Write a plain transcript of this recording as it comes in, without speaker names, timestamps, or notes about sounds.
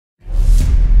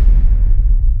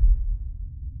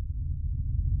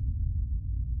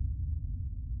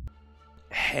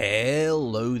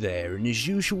Hello there, and as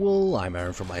usual, I'm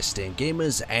Aaron from iStain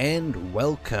Gamers, and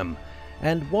welcome.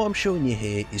 And what I'm showing you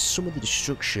here is some of the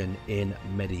destruction in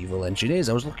Medieval Engineers.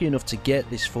 I was lucky enough to get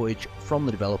this footage from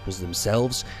the developers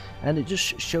themselves, and it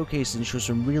just showcases and shows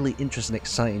some really interesting,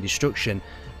 exciting destruction.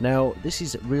 Now, this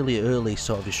is really early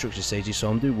sort of destruction stages,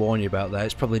 so I do warn you about that.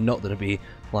 It's probably not going to be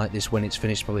like this when it's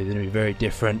finished, probably going to be very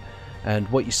different. And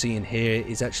what you're seeing here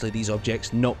is actually these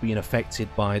objects not being affected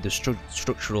by the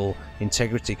structural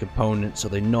integrity component, so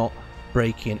they're not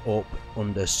breaking up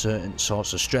under certain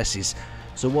sorts of stresses.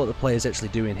 So what the player is actually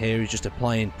doing here is just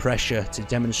applying pressure to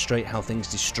demonstrate how things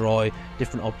destroy.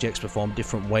 Different objects perform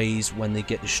different ways when they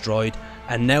get destroyed.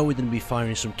 And now we're going to be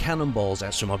firing some cannonballs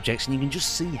at some objects, and you can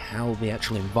just see how the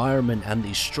actual environment and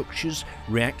these structures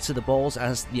react to the balls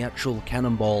as the actual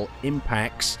cannonball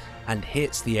impacts and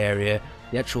hits the area.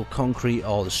 The actual concrete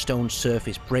or the stone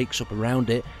surface breaks up around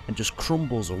it and just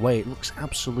crumbles away. It looks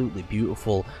absolutely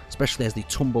beautiful, especially as they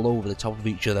tumble over the top of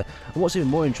each other. And what's even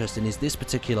more interesting is this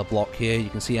particular block here. You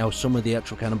can see how some of the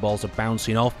actual cannonballs are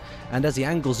bouncing off, and as he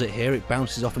angles it here, it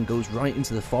bounces off and goes right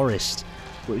into the forest.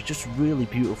 But it's just really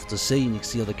beautiful to see, and you can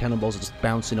see how the cannonballs are just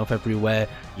bouncing off everywhere,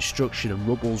 destruction and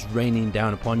rubble's raining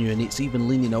down upon you, and it's even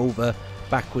leaning over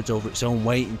backwards over its own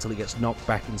weight until it gets knocked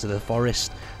back into the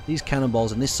forest. These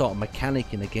cannonballs and this sort of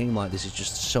mechanic in a game like this is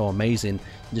just so amazing.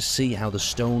 You just see how the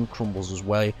stone crumbles as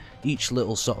well, each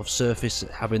little sort of surface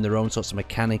having their own sorts of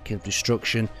mechanic of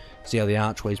destruction. See how the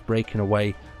archway's breaking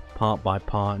away part by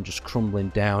part and just crumbling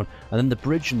down, and then the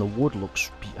bridge and the wood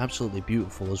looks absolutely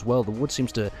beautiful as well. The wood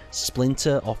seems to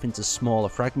splinter off into smaller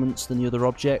fragments than the other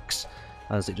objects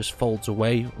as it just folds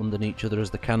away underneath each other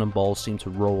as the cannonballs seem to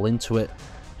roll into it.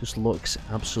 Just looks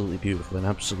absolutely beautiful and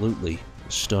absolutely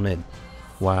stunning.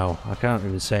 Wow, I can't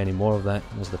even say any more of that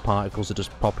as the particles are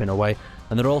just popping away,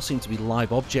 and they all seem to be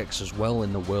live objects as well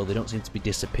in the world. They don't seem to be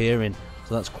disappearing,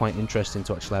 so that's quite interesting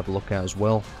to actually have a look at as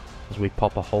well. As we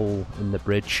pop a hole in the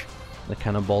bridge, the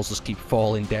cannonballs just keep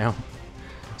falling down.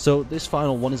 So this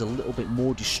final one is a little bit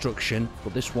more destruction,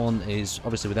 but this one is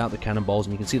obviously without the cannonballs,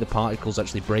 and you can see the particles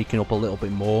actually breaking up a little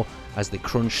bit more as they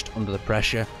crunched under the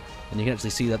pressure. And you can actually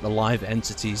see that the live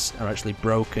entities are actually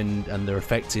broken and they're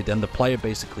affected, and the player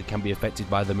basically can be affected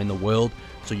by them in the world.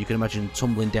 So you can imagine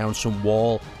tumbling down some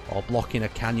wall or blocking a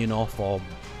canyon off, or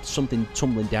something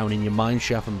tumbling down in your mine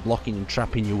shaft and blocking and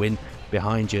trapping you in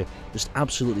behind you. Just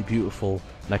absolutely beautiful,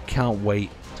 and I can't wait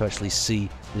to actually see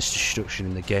this destruction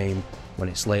in the game when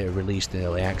it's later released in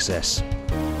early access.